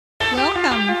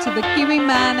Welcome to the Kiwi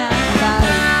Mana Show.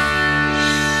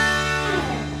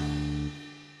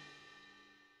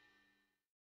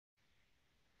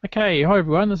 Okay, hi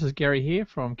everyone, this is Gary here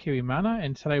from Kiwi Mana,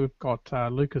 and today we've got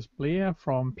Lucas Blair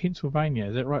from Pennsylvania.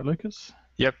 Is that right, Lucas?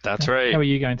 Yep, that's How right. are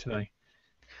you going today?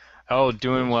 Oh,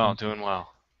 doing well, Awesome. doing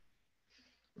well.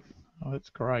 Oh, that's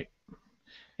great.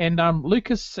 And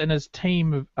Lucas and his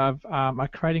team are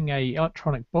creating a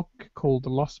electronic book called The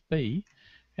Lost Bee,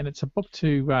 and it's a book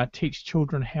to teach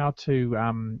children how to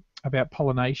about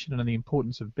pollination and the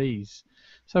importance of bees.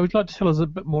 So would you like to tell us a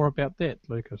bit more about that,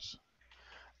 Lucas?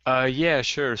 Yeah,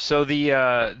 sure. So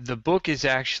the book is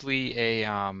actually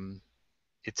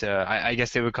I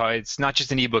guess they would call it, it's not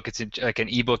just an ebook, it's like an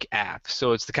ebook app.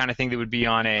 So it's the kind of thing that would be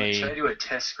on Should I do a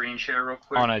test screen share real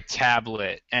quick? On a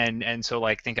tablet, and so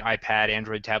like think iPad,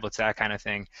 Android tablets, that kind of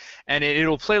thing. And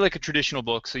it'll play like a traditional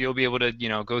book, so you'll be able to,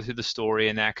 go through the story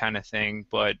and that kind of thing.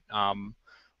 But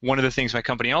one of the things my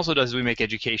company also does is we make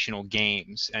educational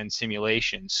games and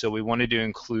simulations. So we wanted to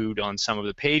include on some of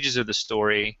the pages of the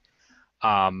story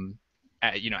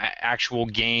actual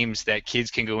games that kids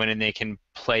can go in and they can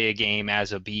play a game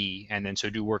as a bee, and then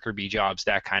so do worker bee jobs,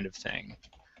 that kind of thing.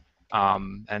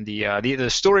 And the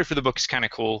story for the book is kind of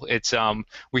cool. It's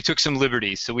we took some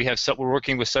liberties, so we're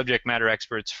working with subject matter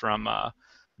experts from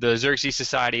the Xerxes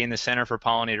Society and the Center for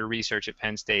Pollinator Research at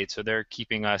Penn State. So they're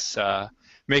keeping us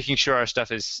making sure our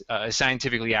stuff is as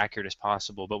scientifically accurate as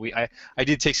possible. But I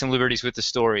did take some liberties with the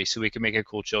story so we could make a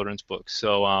cool children's book.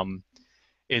 So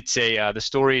the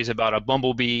story is about a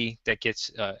bumblebee that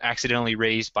gets accidentally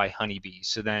raised by honeybees.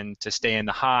 So then to stay in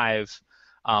the hive,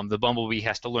 the bumblebee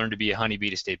has to learn to be a honeybee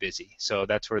to stay busy. So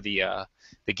that's where the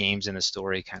games in the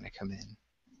story kind of come in.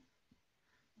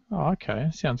 Oh, okay,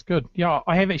 sounds good. Yeah,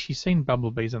 I have actually seen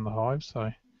bumblebees in the hive,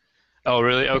 so. Oh,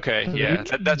 really? Okay, yeah.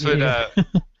 That's what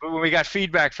when we got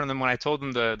feedback from them when I told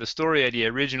them the story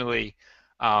idea originally.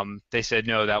 They said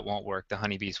no, that won't work. The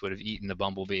honeybees would have eaten the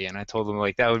bumblebee, and I told them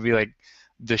like that would be like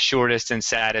the shortest and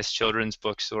saddest children's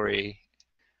book story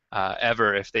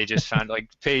ever if they just found like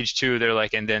page 2 they're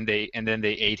like and then they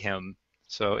ate him,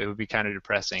 so it would be kind of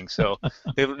depressing. So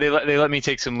they let me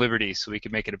take some liberties so we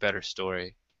could make it a better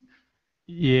story.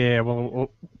 Yeah,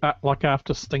 well, like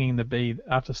after stinging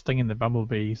the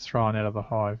bumblebee he's thrown out of the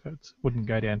hive, it wouldn't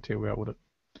go down too well, would it?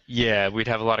 Yeah, we'd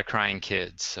have a lot of crying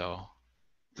kids. So.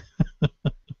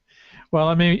 Well,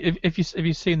 I mean, if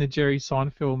you've seen the Jerry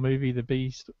Seinfeld movie, the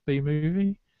Bee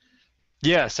movie?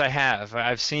 Yes, I have.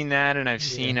 I've seen that, and I've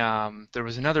seen there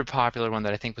was another popular one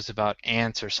that I think was about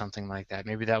ants or something like that.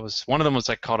 Maybe that was one of them was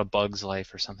like called A Bug's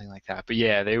Life or something like that. But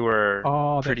yeah, they were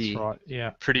that's right.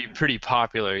 Yeah. pretty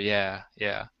popular. Yeah,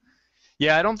 yeah.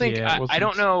 Yeah, I don't think I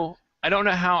don't know. I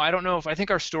don't know if I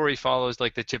think our story follows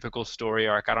like the typical story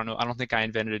arc. I don't know. I don't think I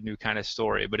invented a new kind of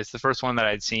story, but it's the first one that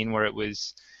I'd seen where it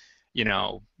was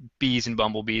bees and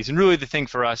bumblebees. And really the thing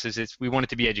for us is we want it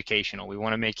to be educational. We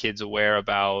want to make kids aware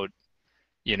about,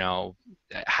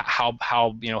 how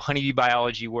honeybee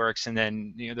biology works, and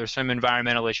then there's some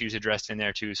environmental issues addressed in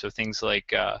there too. So things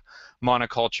like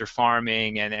monoculture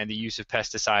farming and the use of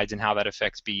pesticides and how that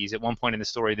affects bees. At one point in the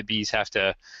story, the bees have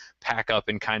to pack up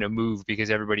and kind of move because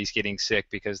everybody's getting sick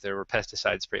because there were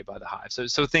pesticides sprayed by the hive.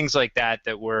 So things like that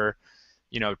were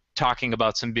talking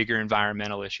about some bigger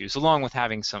environmental issues, along with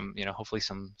having some, hopefully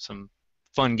some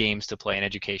fun games to play and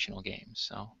educational games.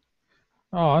 So.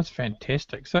 Oh, that's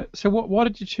fantastic. So why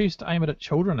did you choose to aim it at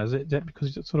children? Is that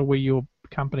because it's sort of where your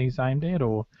company's aimed at,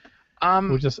 or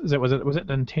was it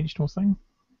an intentional thing?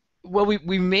 Well,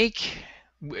 we make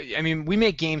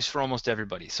games for almost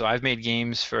everybody. So I've made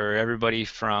games for everybody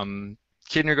from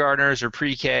kindergartners or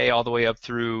pre-K all the way up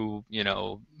through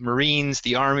Marines,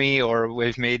 the Army, or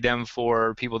we've made them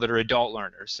for people that are adult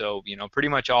learners. So pretty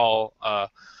much all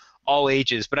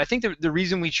ages. But I think the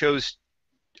reason we chose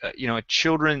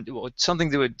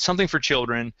something for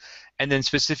children, and then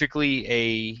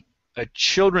specifically a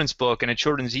children's book and a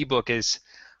children's ebook is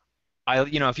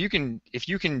if you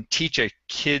can teach a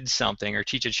kid something or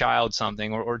teach a child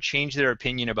something or change their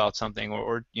opinion about something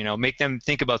or make them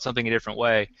think about something a different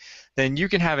way, then you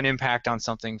can have an impact on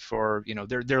something for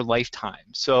their lifetime.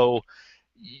 So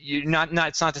it's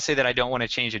not to say that I don't want to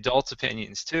change adults'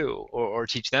 opinions too or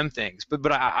teach them things,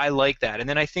 but I like that. And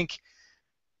then I think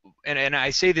and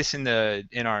I say this in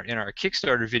our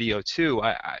Kickstarter video too.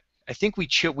 I think we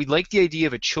like the idea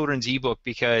of a children's ebook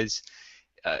because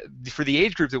for the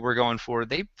age group that we're going for,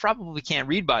 they probably can't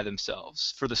read by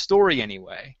themselves for the story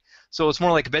anyway. So it's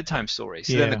more like a bedtime story.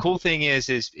 So then the cool thing is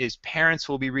parents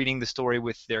will be reading the story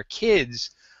with their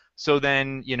kids. So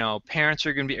then parents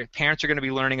are going to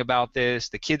be learning about this.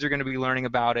 The kids are going to be learning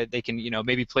about it. They can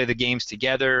maybe play the games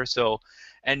together. So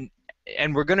and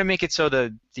and we're going to make it so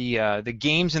the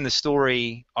games in the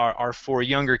story are for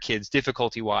younger kids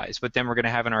difficulty wise, but then we're going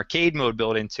to have an arcade mode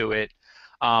built into it,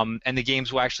 and the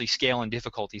games will actually scale in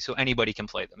difficulty so anybody can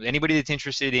play them. Anybody that's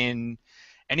interested in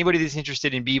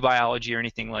bee biology or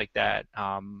anything like that,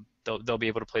 they'll be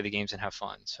able to play the games and have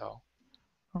fun. So.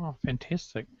 Oh,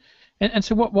 fantastic. And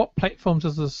so what platforms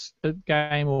does this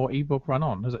game or ebook run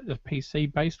on? Is it a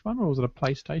PC-based one, or is it a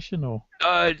PlayStation, or?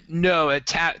 No, a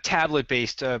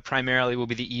tablet-based primarily will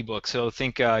be the ebook. So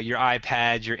think your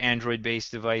iPads, your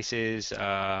Android-based devices,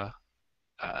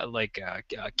 like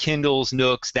Kindles,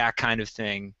 Nooks, that kind of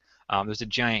thing. There's a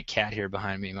giant cat here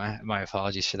behind me. My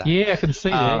apologies for that. Yeah, I can see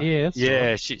that. Yeah, that's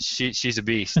Yeah, right. she's a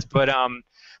beast. But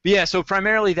yeah, so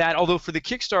primarily that. Although for the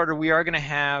Kickstarter, we are going to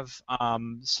have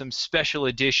some special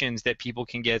editions that people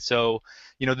can get. So,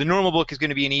 the normal book is going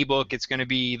to be an ebook. It's going to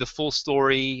be the full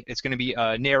story. It's going to be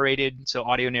narrated, so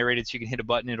audio narrated, so you can hit a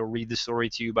button. It'll read the story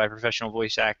to you by a professional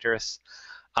voice actress.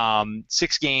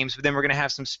 6 games, but then we're going to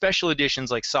have some special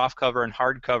editions like softcover and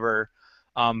hardcover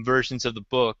versions of the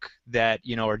book that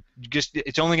are just,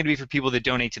 it's only going to be for people that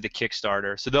donate to the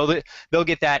Kickstarter. So they'll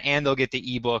get that, and they'll get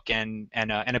the ebook and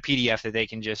a PDF that they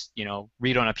can just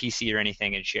read on a PC or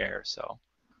anything and share. So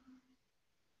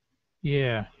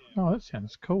Yeah. Oh, that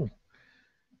sounds cool.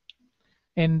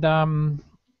 And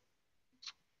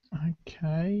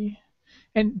okay.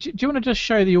 And do you want to just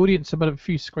show the audience a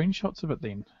few screenshots of it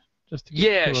then, just to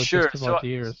get yeah, people a sure. gist of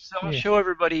ideas? So I'll Yeah. show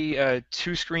everybody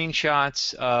 2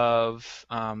 screenshots of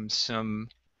some.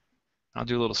 I'll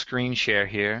do a little screen share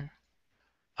here.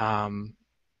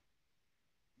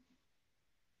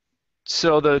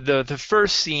 So the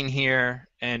first scene here,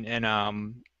 and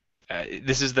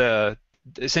this is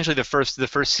essentially the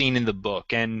first scene in the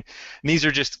book, and these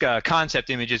are just concept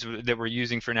images that we're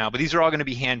using for now, but these are all going to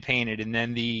be hand painted, and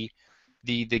then the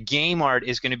game art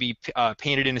is going to be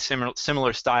painted in a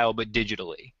similar style but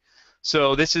digitally.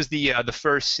 So this is the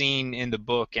first scene in the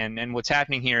book, and what's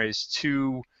happening here is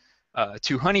two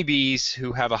honeybees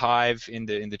who have a hive in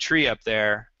the tree up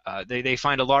there. They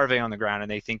find a larvae on the ground,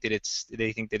 and they think that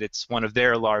it's one of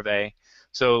their larvae.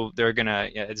 So they're gonna,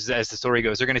 as the story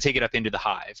goes, they're gonna take it up into the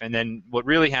hive. And then what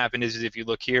really happened is if you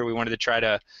look here, we wanted to try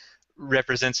to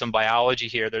represent some biology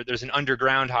here. There's an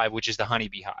underground hive, which is the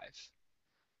honeybee hive.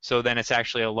 So then it's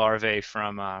actually a larvae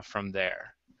from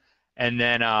there. And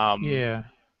then Yeah.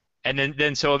 and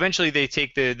then so eventually they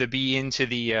take the bee into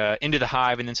the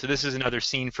hive, and then so this is another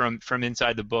scene from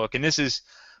inside the book, and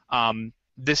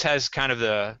this has kind of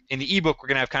in the ebook we're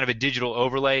gonna have kind of a digital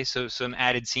overlay, so some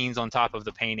added scenes on top of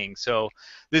the painting. So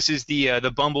this is the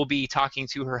bumblebee talking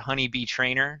to her honeybee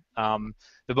trainer.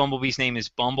 The bumblebee's name is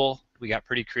Bumble. We got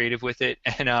pretty creative with it,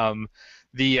 and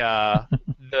the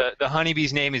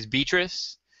honeybee's name is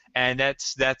Beatrice, and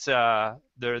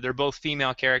they're both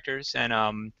female characters,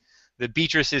 and the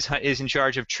Beatrice is in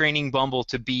charge of training Bumble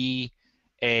to be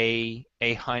a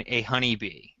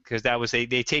honeybee, because that was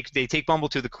they take Bumble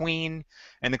to the queen,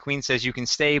 and the queen says you can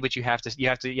stay, but you have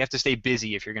to stay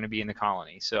busy if you're going to be in the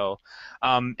colony. So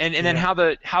and then how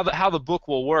the book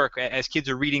will work as kids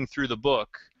are reading through the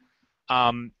book.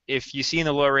 If you see in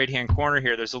the lower right hand corner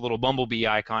here, there's a little bumblebee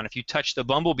icon. If you touch the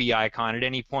bumblebee icon at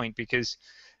any point, because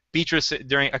Beatrice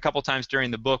a couple times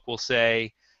during the book will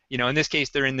say, in this case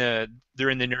they're in the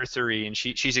nursery, and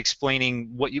she's explaining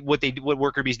what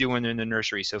worker bees do when they're in the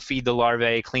nursery. So feed the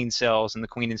larvae, clean cells, and the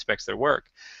queen inspects their work.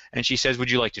 And she says,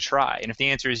 would you like to try? And if the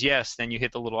answer is yes, then you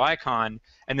hit the little icon,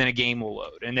 and then a game will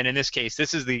load. And then in this case,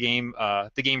 this is the game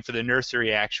for the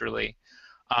nursery actually.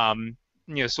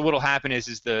 So what'll happen is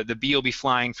the bee will be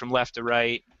flying from left to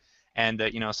right, and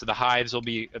so the hives will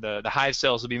be the hive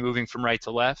cells will be moving from right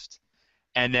to left.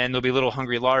 And then there'll be little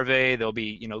hungry larvae. There'll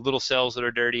be little cells that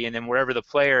are dirty, and then wherever the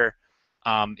player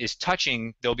is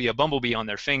touching, there'll be a bumblebee on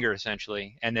their finger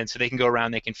essentially, and then so they can go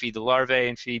around, they can feed the larvae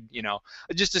and feed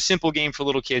just a simple game for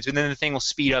little kids. And then the thing will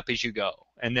speed up as you go.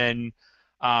 And then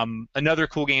another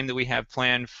cool game that we have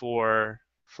planned for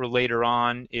later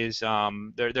on is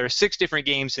there are 6 different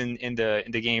games in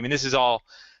the game, and this is all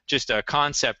just a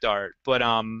concept art, but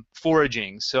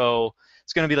foraging. So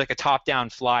it's going to be like a top-down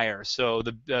flyer. So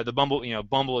the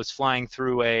Bumble is flying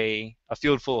through a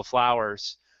field full of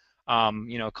flowers,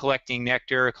 collecting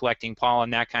nectar, collecting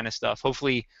pollen, that kind of stuff.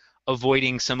 Hopefully,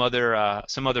 avoiding some other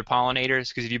pollinators,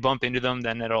 because if you bump into them,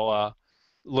 then it'll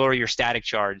lower your static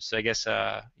charge. So I guess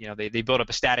they build up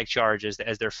a static charge as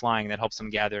they're flying that helps them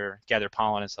gather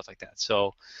pollen and stuff like that.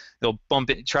 So they'll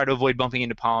try to avoid bumping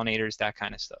into pollinators, that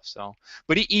kind of stuff. So,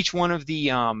 but each one of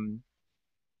the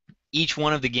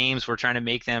games, we're trying to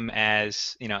make them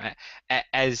as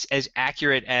as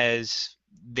accurate as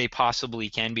they possibly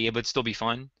can be, but still be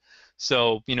fun.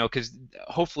 So, because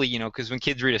hopefully, because when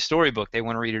kids read a storybook, they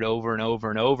want to read it over and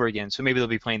over and over again. So maybe they'll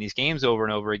be playing these games over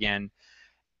and over again,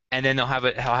 and then they'll have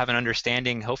an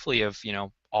understanding, hopefully, of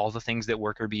all the things that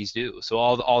worker bees do. So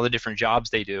all the different jobs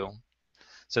they do.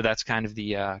 So that's kind of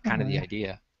the Oh,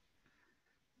 idea.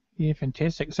 yeah,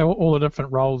 fantastic. So all the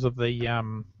different roles of the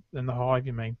in the hive,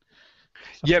 you mean?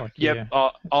 Stuff Yep, like, yep. yeah,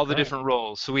 that's All the great. different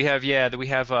roles. So we have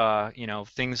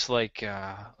things like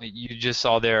you just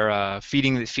saw there,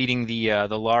 feeding the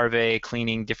larvae,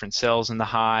 cleaning different cells in the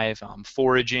hive,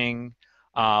 foraging.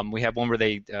 We have one where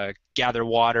they gather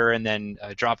water and then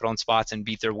drop it on spots and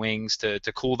beat their wings to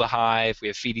cool the hive. We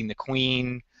have feeding the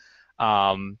queen,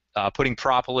 putting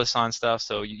propolis on stuff.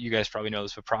 So you guys probably know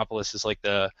this, but propolis is like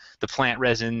the plant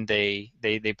resin they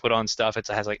put on stuff. It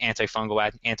has like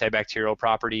antifungal, antibacterial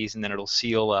properties, and then it'll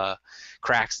seal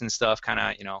cracks and stuff, kind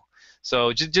of,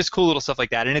 So just cool little stuff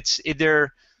like that. And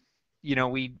they're,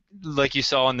 we, like you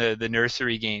saw in the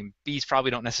nursery game, bees probably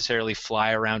don't necessarily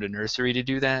fly around a nursery to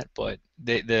do that, but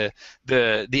the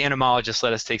entomologists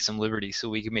let us take some liberty so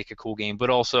we can make a cool game,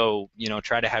 but also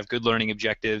try to have good learning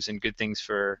objectives and good things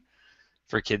for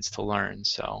kids to learn.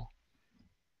 So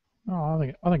Oh,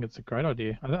 I think it's a great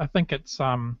idea. I think it's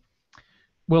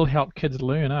will help kids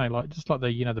learn, Like just like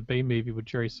the bee movie with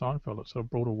Jerry Seinfeld, it sort of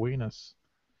brought awareness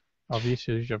of the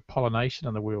issues of pollination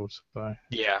in the world. So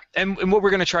yeah, and what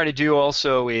we're going to try to do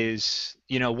also is,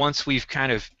 once we've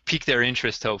kind of piqued their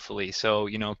interest, hopefully, so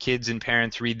kids and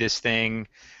parents read this thing,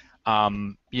 at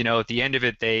the end of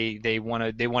it, they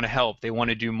want to help, they want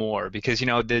to do more, because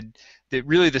the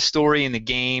really the story and the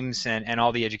games and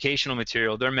all the educational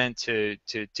material, they're meant to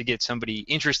get somebody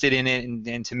interested in it,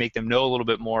 and to make them know a little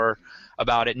bit more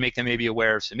about it and make them maybe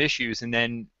aware of some issues. And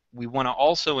then we want to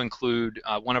also include,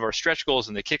 one of our stretch goals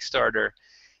in the Kickstarter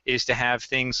is to have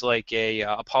things like a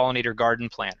pollinator garden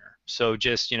planner. So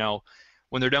just,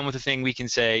 when they're done with the thing, we can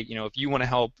say, if you want to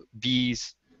help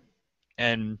bees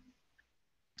and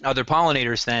other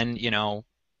pollinators, then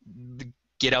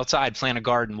get outside, plant a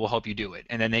garden, we'll help you do it.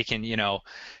 And then they can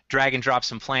drag and drop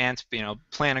some plants,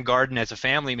 plant a garden as a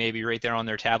family, maybe right there on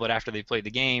their tablet after they played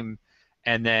the game,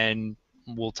 and then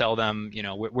we'll tell them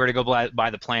where to go buy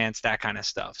the plants, that kind of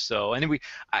stuff. So, and then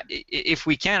if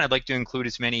we can, I'd like to include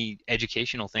as many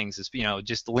educational things as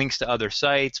just links to other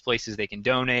sites, places they can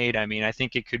donate. I mean, I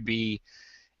think it could be,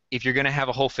 if you're going to have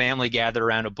a whole family gather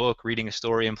around a book, reading a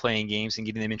story and playing games and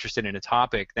getting them interested in a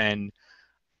topic, then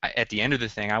at the end of the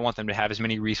thing, I want them to have as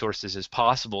many resources as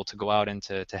possible to go out and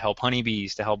to help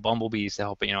honeybees, to help bumblebees, to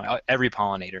help every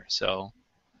pollinator. So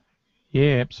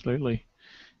yeah, absolutely,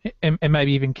 and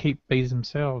maybe even keep bees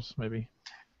themselves, maybe.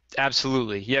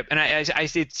 absolutely, yep. And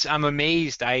I'm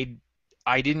amazed. I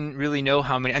didn't really know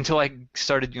how many until I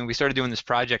started. We started doing this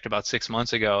project about 6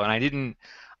 months ago, and I didn't.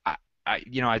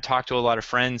 I talked to a lot of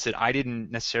friends that I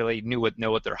didn't necessarily know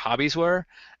what their hobbies were,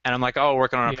 and I'm like, oh,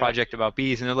 working on a Yeah, project about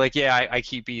bees, and they're like, yeah, I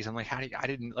keep bees. I'm like, how do you, I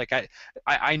didn't like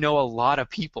I know a lot of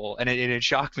people, and it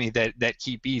shocked me that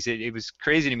keep bees. It was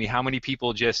crazy to me how many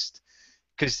people just,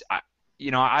 because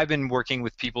I've been working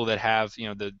with people that have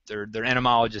they're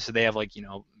entomologists, so they have like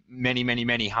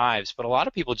many hives, but a lot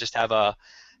of people just have a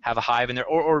hive in there,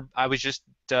 or I was just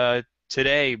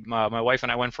today, my wife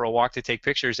and I went for a walk to take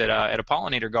pictures at a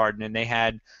pollinator garden, and they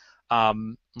had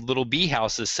little bee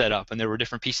houses set up, and there were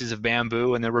different pieces of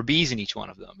bamboo, and there were bees in each one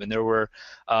of them, and there were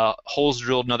holes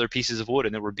drilled in other pieces of wood,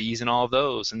 and there were bees in all of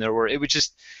those, and it was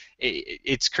just,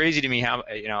 it's crazy to me how,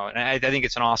 and I think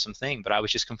it's an awesome thing, but I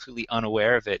was just completely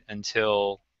unaware of it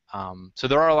until, so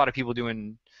there are a lot of people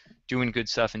doing good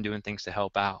stuff and doing things to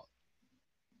help out.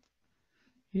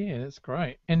 yeah, that's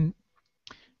great. And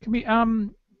can we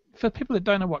for people that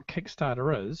don't know what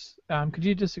Kickstarter is, could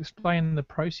you just explain the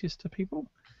process to people?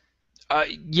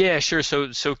 Yeah, sure. So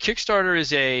Kickstarter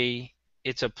is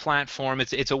it's a platform.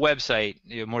 It's a website,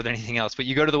 more than anything else. But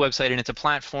you go to the website, and it's a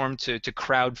platform to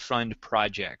crowdfund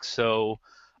projects. So,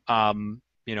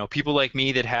 people like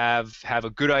me that have a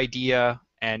good idea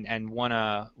and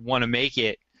wanna make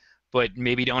it, but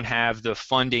maybe don't have the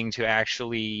funding to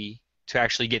actually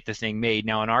get the thing made.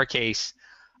 Now, in our case,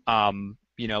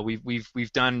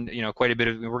 we've done quite a bit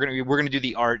of. We're gonna do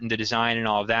the art and the design and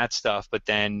all of that stuff, but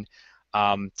then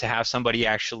to have somebody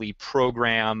actually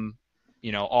program,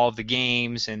 all of the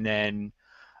games, and then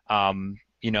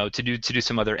to do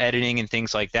some other editing and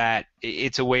things like that.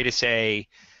 It's a way to say,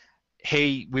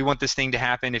 hey, we want this thing to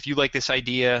happen. If you like this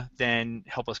idea, then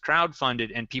help us crowdfund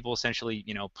it, and people essentially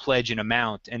pledge an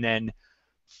amount, and then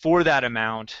for that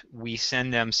amount, we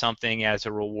send them something as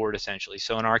a reward, essentially.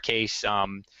 So in our case,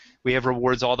 we have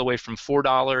rewards all the way from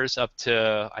 $4 up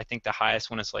to, I think the highest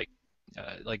one is like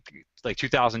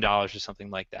 $2,000 or something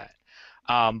like that.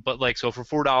 But like, so for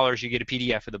 $4 you get a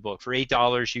PDF of the book. For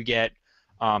 $8 you get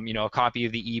a copy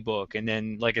of the ebook, and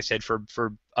then like I said, for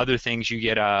other things you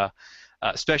get a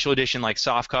special edition like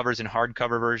soft covers and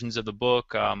hardcover versions of the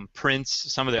book,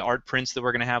 prints, some of the art prints that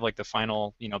we're going to have, like the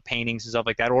final paintings and stuff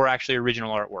like that, or actually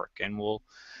original artwork, and we'll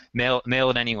mail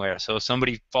it anywhere. So if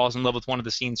somebody falls in love with one of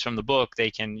the scenes from the book,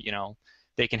 they can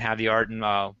have the art, and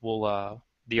we'll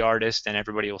the artist and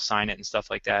everybody will sign it and stuff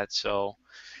like that. So,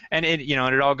 and and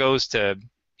it all goes to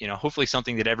hopefully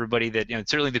something that everybody that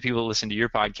certainly the people that listen to your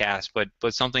podcast,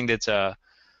 but something that's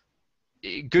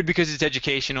good because it's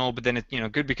educational, but then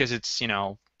good because it's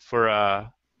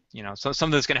for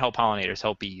something that's going to help pollinators,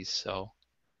 help bees. So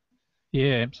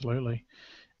Yeah, absolutely.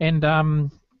 And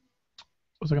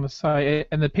what was I going to say?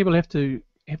 And the people have to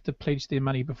pledge their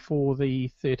money before the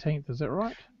 13th. Is that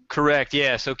right? correct,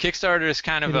 yeah. So Kickstarter is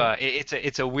kind of Yeah.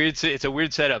 it's a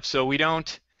weird setup. So we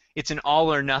don't it's an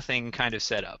all or nothing kind of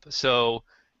setup. So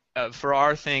for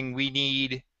our thing, we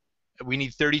need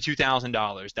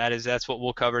 $32,000. That's what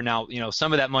we'll cover. Now,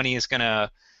 some of that money is gonna,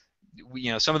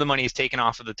 some of the money is taken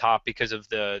off of the top because of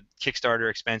the Kickstarter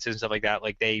expenses and stuff like that.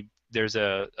 Like there's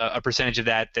a percentage of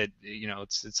that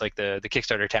it's like the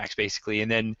Kickstarter tax basically, and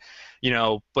then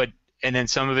but and then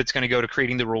some of it's going to go to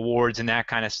creating the rewards and that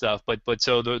kind of stuff. But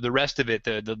so the rest of it,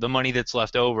 the money that's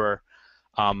left over,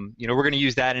 we're going to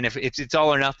use that, and if it's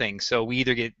all or nothing, so we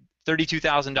either get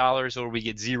 $32,000 or we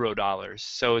get $0.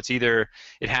 So it's either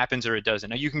it happens or it doesn't.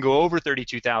 Now you can go over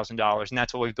 $32,000, and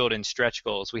that's what we've built in stretch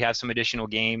goals. We have some additional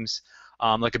games,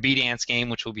 like a bee dance game,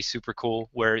 which will be super cool,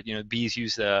 where bees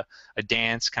use a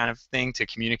dance kind of thing to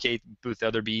communicate with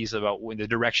other bees about the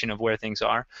direction of where things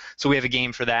are. So we have a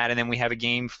game for that, and then we have a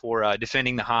game for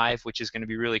defending the hive, which is going to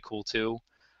be really cool too.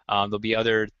 There'll be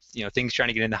other things trying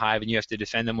to get in the hive, and you have to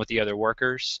defend them with the other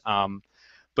workers.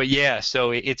 But yeah,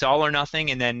 so it's all or nothing,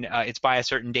 and then it's by a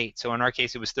certain date. So in our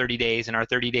case, it was 30 days, and our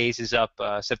 30 days is up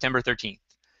September 13th.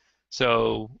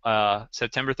 So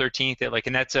September 13th,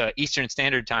 and that's Eastern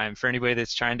Standard Time for anybody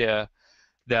that's trying to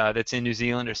that's in New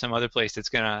Zealand or some other place that's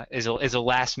is a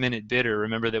last minute bidder.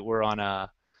 Remember that we're on a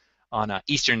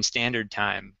Eastern Standard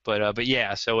Time. But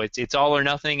yeah, so it's all or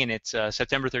nothing, and it's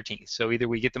September 13th. So either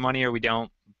we get the money or we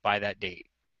don't by that date.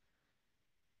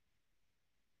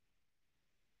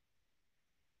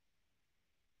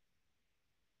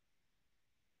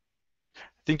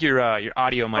 I think your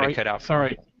audio might have cut out for me.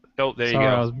 Sorry. Oh, there you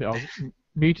Sorry, go. I was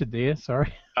muted there.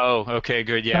 Sorry. Oh, okay,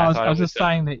 good. No, Yeah, I thought I it was was. just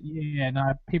saying that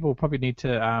no, people probably need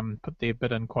to put their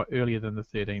bid in quite earlier than the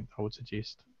 13th. I would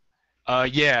suggest.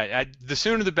 Yeah, the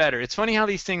sooner the better. It's funny how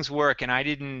these things work, and I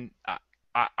didn't.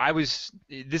 I was.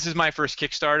 This is my first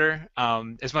Kickstarter.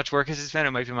 As much work as it's been,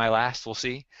 it might be my last. We'll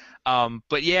see.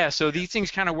 But yeah, so these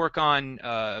things kind of work on.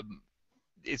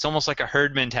 It's almost like a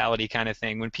herd mentality kind of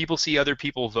thing. When people see other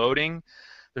people voting,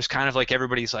 there's kind of like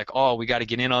everybody's like, oh, we got to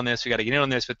get in on this, we got to get in on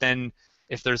this. But then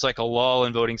if there's like a lull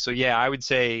in voting, so yeah, I would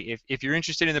say if you're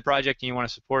interested in the project and you want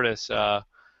to support us,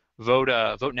 vote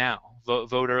now,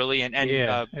 vote early,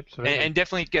 Yeah, absolutely. and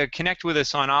definitely connect with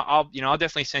us on. I'll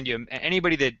definitely send you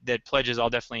anybody that pledges. I'll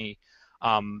definitely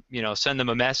send them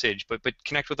a message. But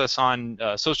connect with us on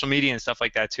social media and stuff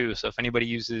like that too. So if anybody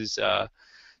uses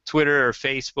Twitter or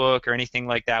Facebook or anything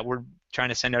like that, we're trying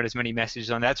to send out as many messages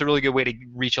on. That's a really good way to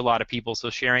reach a lot of people. So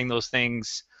sharing those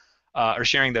things or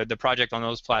sharing the project on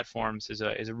those platforms is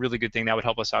a really good thing. That would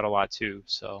help us out a lot too.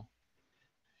 So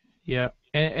Yeah,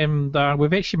 and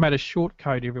we've actually made a short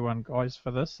code, everyone, guys,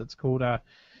 for this. It's called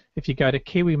if you go to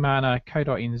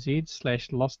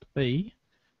kiwimana.co.nz/lostbee,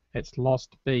 it's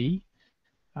lostbee.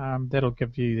 That'll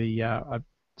give you the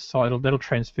site. That'll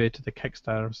transfer to the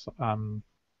Kickstarter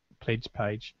pledge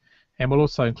page, and we'll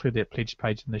also include that pledge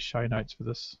page in the show notes for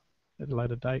this at a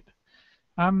later date.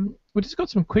 We just got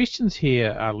some questions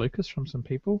here, Lucas, from some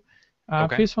people.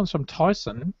 okay. First one's from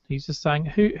Tyson. He's just saying,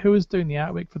 who is doing the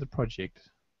artwork for the project?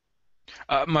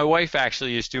 My wife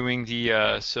actually is doing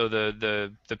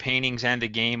the paintings and the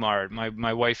game art.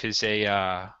 My wife is she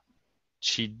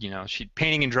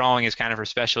painting and drawing is kind of her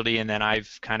specialty, and then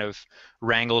I've kind of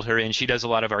wrangled her in. She does a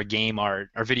lot of our game art,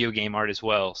 our video game art as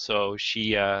well. So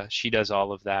she does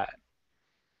all of that.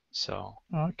 So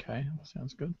Okay, that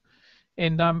sounds good.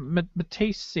 And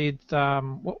Matisse said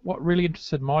what really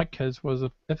interested my kids was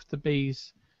if the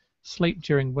bees sleep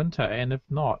during winter, and if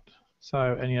not.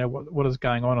 So, and what is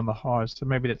going on in the hives. So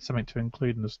maybe that's something to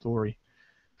include in the story.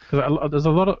 Because there's a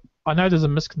lot of, I know there's a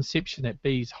misconception that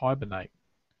bees hibernate,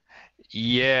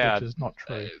 yeah, which is not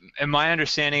true. and my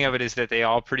understanding of it is that they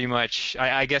all pretty much.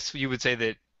 I guess you would say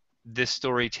that this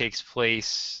story takes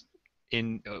place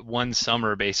one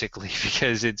summer basically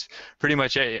because it's pretty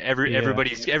much Yeah.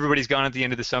 everybody's gone at the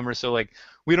end of the summer. So like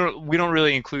we don't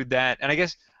really include that. And I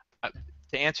guess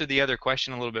to answer the other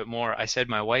question a little bit more, I said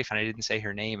my wife and I didn't say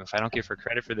her name. If I don't give her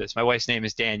credit for this, my wife's name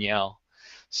is Danielle.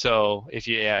 So if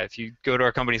you go to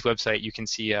our company's website, you can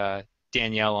see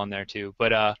Danielle on there too.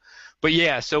 But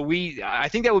yeah, so I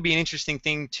think that would be an interesting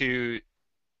thing to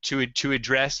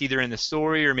address either in the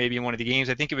story or maybe in one of the games.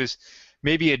 I think it was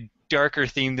maybe a darker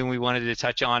theme than we wanted to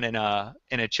touch on in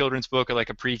a children's book or like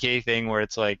a pre-K thing where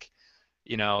it's like,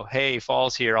 hey,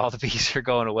 fall's here, all the bees are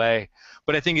going away.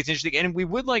 But I think it's interesting, and we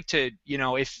would like to,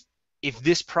 if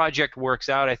this project works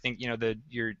out, I think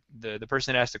the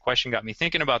person that asked the question got me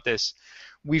thinking about this.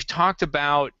 We've talked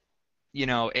about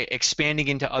expanding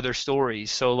into other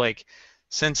stories. So like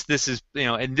since this is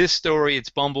in this story it's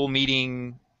Bumble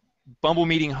meeting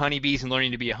honeybees and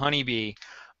learning to be a honeybee.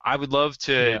 I would love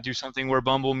to Yeah. do something where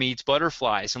Bumble meets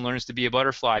butterflies and learns to be a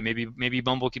butterfly. Maybe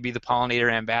Bumble could be the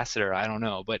pollinator ambassador. I don't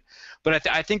know, but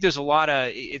I think there's a lot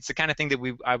of it's the kind of thing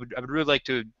that I would really like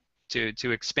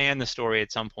to expand the story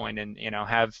at some point and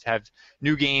have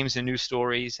new games and new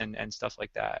stories and stuff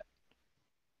like that.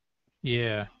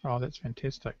 Yeah. Oh, that's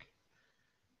fantastic.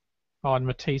 Oh, and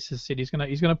Matisse has said he's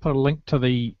gonna put a link to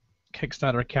the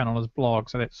Kickstarter account on his blog.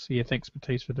 So that's yeah. Thanks,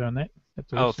 Matisse, for doing that.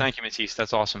 That's Oh, awesome. thank you, Matisse.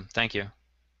 That's awesome. Thank you.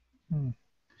 Hmm.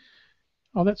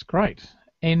 Oh, that's great.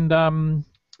 And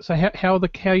so how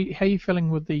are you feeling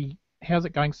with the how's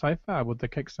it going so far with the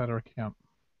Kickstarter account?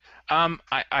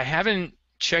 I haven't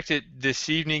checked it this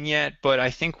evening yet, but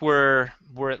I think we're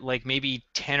at like maybe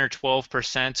 10 or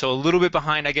 12%, so a little bit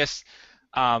behind, I guess.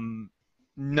 Um,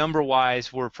 Number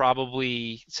wise, we're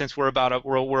probably since we're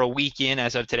a week in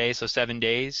as of today, so 7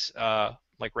 days,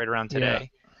 like right around Yeah.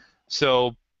 today.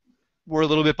 So we're a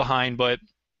little bit behind, but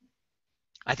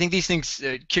I think these things,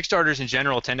 Kickstarters in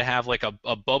general, tend to have like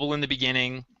a bubble in the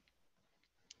beginning,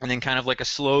 and then kind of like a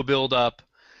slow build up,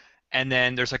 and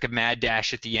then there's like a mad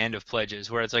dash at the end of pledges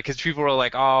where it's like because people are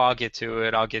like, oh, I'll get to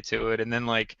it, and then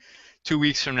like 2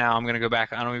 weeks from now I'm gonna go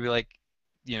back on and be like,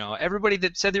 everybody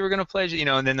that said they were gonna pledge,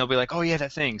 and then they'll be like, oh yeah,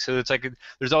 that thing. So it's like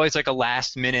there's always like a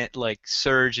last minute like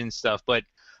surge and stuff, but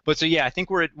so yeah, I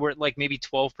think we're at like maybe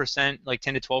 12%, like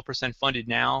 10 to 12% funded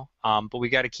now, but we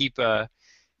got to keep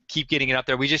getting it up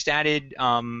there. We just added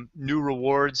new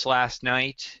rewards last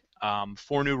night,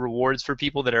 4 new rewards for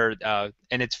people that are,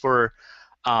 and it's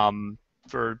um,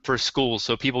 for schools,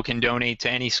 so people can donate to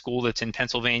any school that's in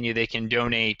Pennsylvania. They can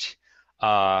donate,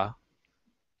 uh,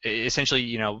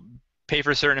 essentially, pay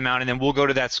for a certain amount, and then we'll go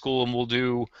to that school and we'll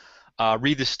do.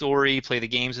 Read the story, play the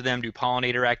games with them, do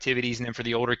pollinator activities, and then for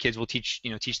the older kids, we'll teach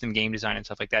them game design and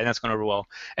stuff like that, and that's going over well.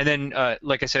 And then,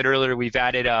 like I said earlier, we've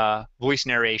added voice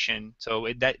narration. So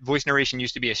that voice narration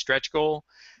used to be a stretch goal,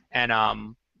 and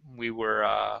we were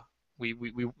I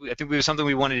think it was something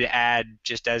we wanted to add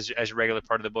just as a regular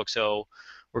part of the book. So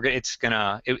the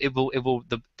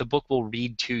book will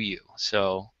read to you.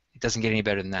 So it doesn't get any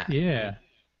better than that. Yeah.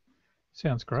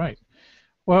 Sounds great.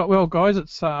 Well, guys,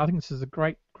 it's I think this is a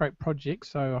great project.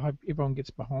 So I hope everyone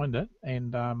gets behind it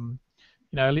and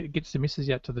it gets the message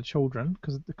out to the children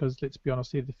because let's be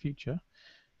honest, they're the future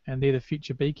and they're the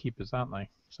future beekeepers, aren't they?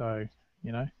 So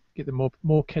get the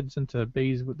more kids into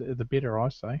bees, the better, I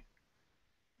say.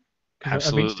 Because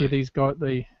eventually Absolutely. these guys,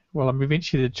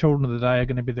 eventually the children of the day are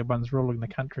going to be the ones ruling the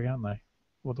country, aren't they?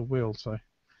 Or the world. So get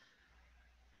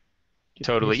the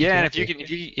Totally. message Yeah, and out if you there.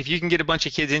 can if you can get a bunch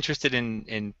of kids interested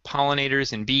in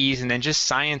pollinators and bees and then just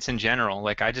science in general,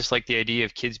 like I just like the idea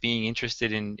of kids being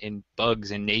interested in bugs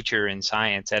and nature and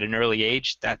science at an early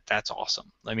age. That's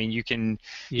awesome. I mean, you can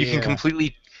Yeah.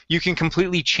 completely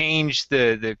change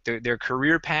their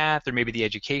career path or maybe the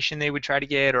education they would try to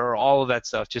get or all of that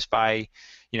stuff just by,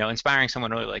 inspiring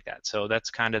someone early like that. So that's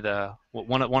kind of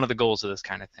one of the goals of this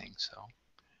kind of thing. So.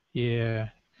 Yeah.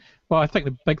 Well, I think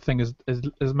the big thing is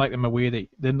make them aware that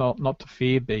they're not to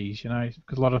fear bees,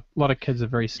 because a lot of kids are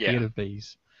very scared Yeah. of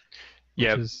bees, which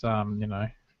Yep. is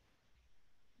which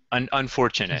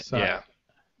Unfortunate. is Yeah.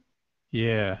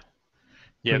 yeah,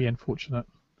 Yep. pretty unfortunate.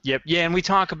 Yep. Yeah, and we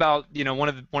talk about, one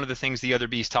of the things the other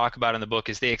bees talk about in the book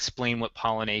is they explain what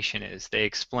pollination is. They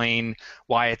explain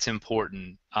why it's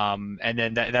important. And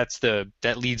then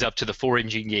that leads up to the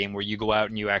foraging game where you go out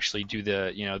and you actually do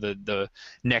the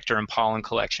nectar and pollen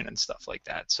collection and stuff like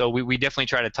that. So we definitely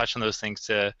try to touch on those things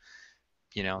to,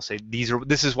 say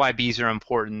this is why bees are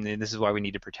important and this is why we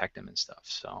need to protect them and stuff.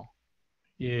 So.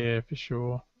 Yeah, for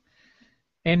sure.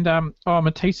 And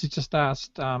Matisse has just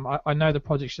asked. I know the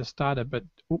project's just started, but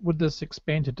would this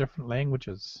expand to different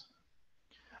languages?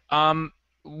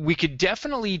 We could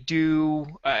definitely do.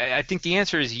 I think the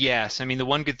answer is yes. I mean, the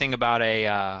one good thing about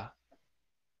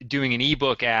doing an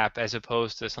ebook app as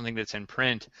opposed to something that's in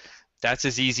print, that's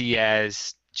as easy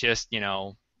as just,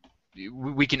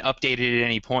 we can update it at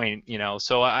any point,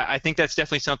 So I think that's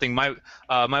definitely something.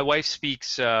 My wife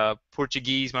speaks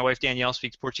Portuguese. My wife Danielle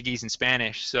speaks Portuguese and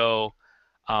Spanish. So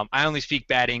I only speak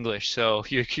bad English. So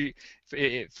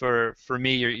for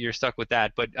me, you're stuck with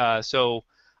that. But so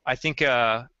I think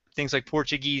things like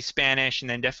Portuguese, Spanish, and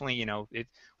then definitely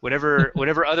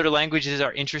whatever other languages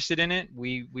are interested in it,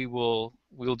 we'll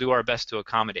do our best to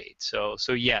accommodate. So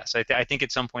yes, I think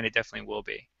at some point it definitely will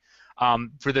be.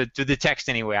 For the text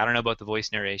anyway. I don't know about the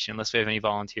voice narration unless we have any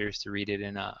volunteers to read it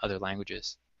in other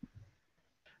languages.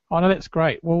 Oh no, that's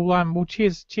great. Well,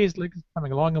 cheers, Lucas, for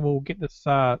coming along, and we'll get this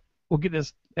out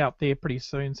there pretty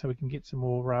soon, so we can get some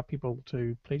more people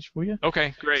to pledge for you.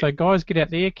 Okay, great. So guys, get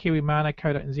out there,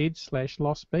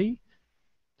 kiwimana.co.nz/lostbee,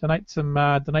 donate some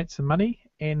money,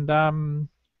 and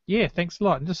yeah, thanks a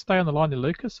lot. And just stay on the line to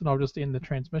Lucas, and I'll just end the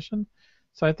transmission.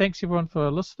 So thanks everyone for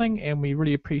listening, and we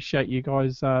really appreciate you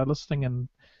guys listening and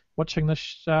watching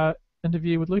this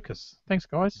interview with Lucas. Thanks,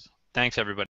 guys. Thanks,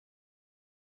 everybody.